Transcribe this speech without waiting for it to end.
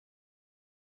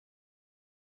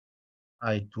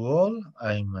Hi to all,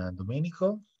 I'm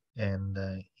Domenico, and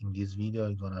in this video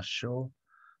I'm gonna show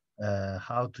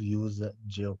how to use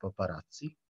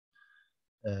Geopaparazzi.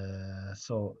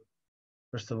 So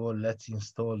first of all, let's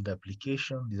install the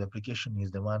application. This application is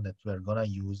the one that we are gonna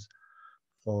use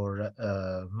for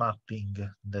mapping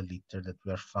the litter that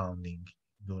we are finding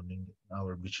during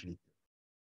our beach litter.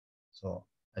 So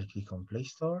I click on Play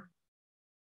Store,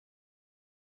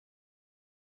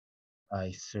 I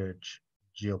search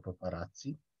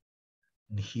Geopaparazzi,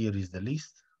 and here is the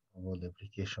list of all the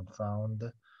application found,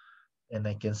 and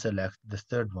I can select the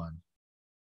third one.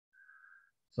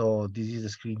 So this is the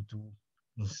screen to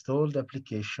install the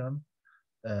application.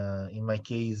 In my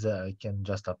case, I can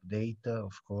just update,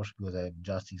 of course, because I have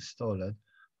just installed it.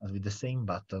 But with the same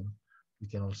button, we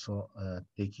can also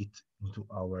take it into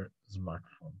our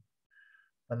smartphone.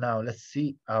 But now let's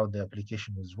see how the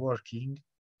application is working.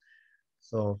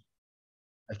 So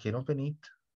I can open it,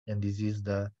 and this is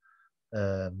the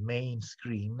main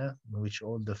screen in which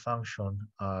all the functions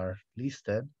are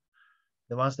listed.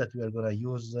 The ones that we are going to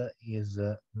use is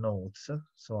notes,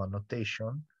 so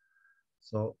annotation.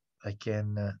 So I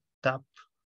can tap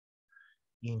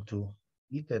into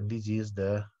it, and this is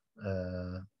the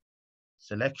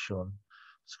selection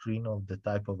screen of the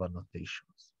type of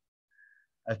annotations.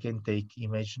 I can take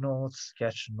image notes,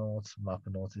 sketch notes, map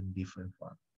notes, and different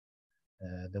ones.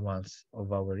 The ones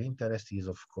of our interest is,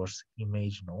 of course,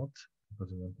 image notes,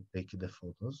 because we want to take the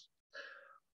photos.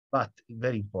 But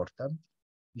very important,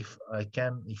 if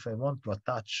I want to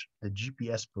attach the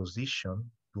GPS position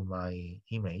to my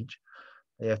image,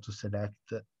 I have to select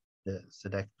the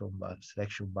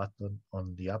selection button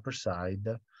on the upper side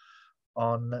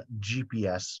on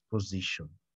GPS position.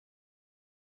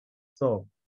 So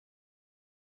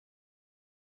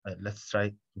let's try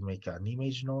to make an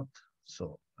image note.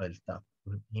 So I'll tap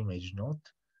on image note.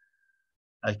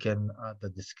 I can add a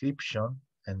description,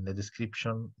 and the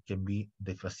description can be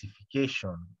the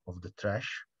classification of the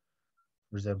trash.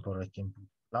 For example, I can put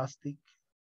plastic.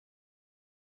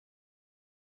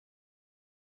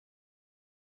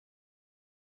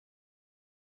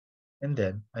 And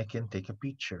then I can take a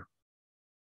picture.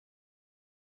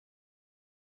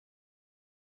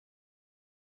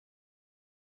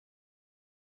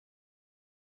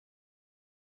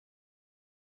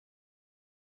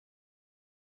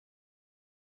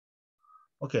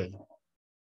 Okay,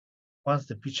 once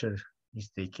the picture is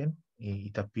taken,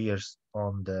 it appears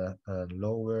on the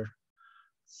lower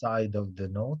side of the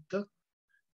note,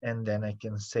 and then I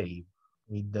can save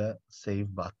with the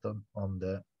save button on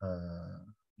the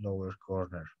lower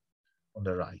corner on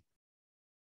the right.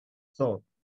 So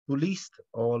to list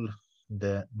all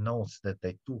the notes that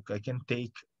I took, I can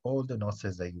take all the notes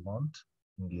as I want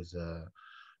in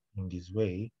this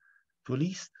way. To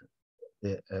list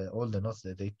all the notes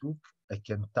that I took, I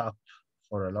can tap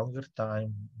for a longer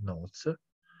time notes,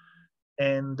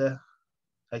 and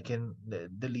I can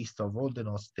the list of all the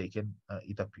notes taken,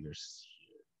 it appears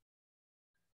here.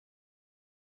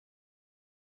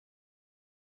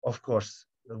 Of course,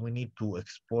 we need to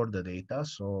export the data,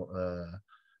 so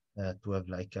to have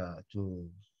to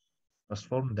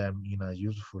transform them in a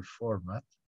useful format,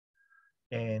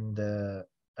 and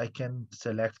I can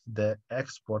select the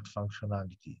export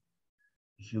functionality.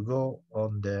 If you go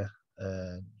on the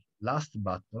last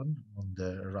button on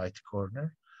the right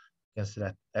corner, you can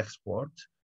select export,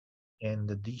 and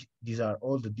these are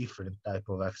all the different type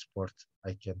of export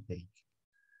I can take.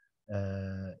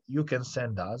 You can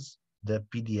send us the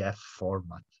PDF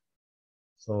format.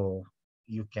 So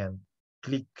you can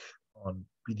click on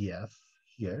PDF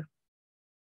here,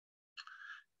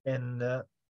 and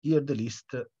here the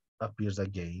list appears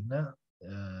again.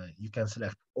 You can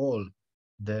select all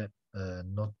the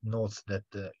notes that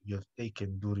you have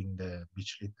taken during the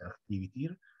beach lit activity,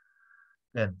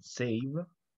 then save.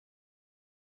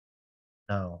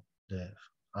 Now the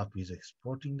app is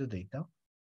exporting the data.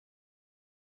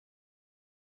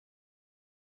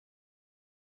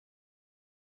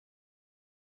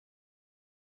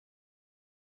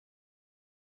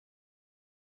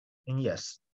 And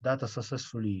yes, data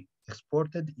successfully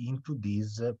exported into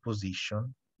this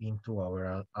position into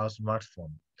our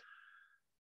smartphone.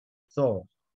 So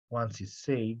once it's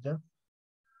saved,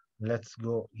 let's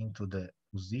go into the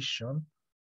position.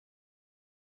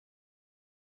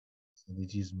 So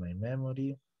this is my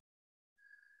memory.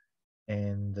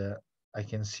 And I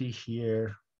can see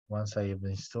here, once I have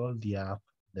installed the app,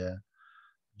 the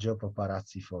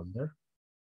Geopaparazzi folder.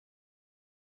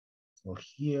 So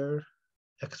here,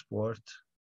 export.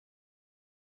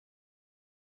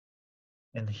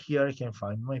 And here I can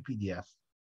find my PDF,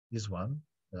 this one,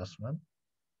 last one.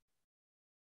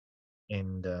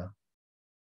 And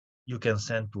You can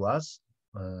send to us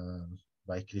uh,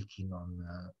 by clicking on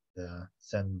the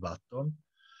send button,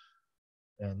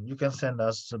 and you can send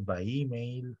us by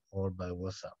email or by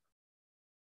WhatsApp.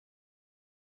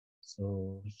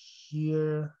 So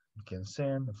here you can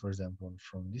send, for example,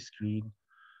 from this screen,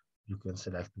 you can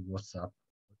select WhatsApp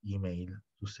email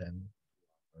to send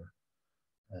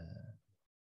uh,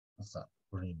 WhatsApp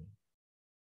or email.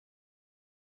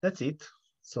 That's it.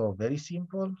 So very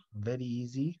simple, very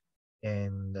easy,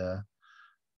 and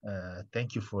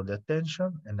thank you for the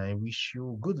attention, and I wish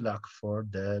you good luck for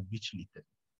the beach little.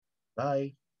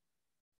 Bye.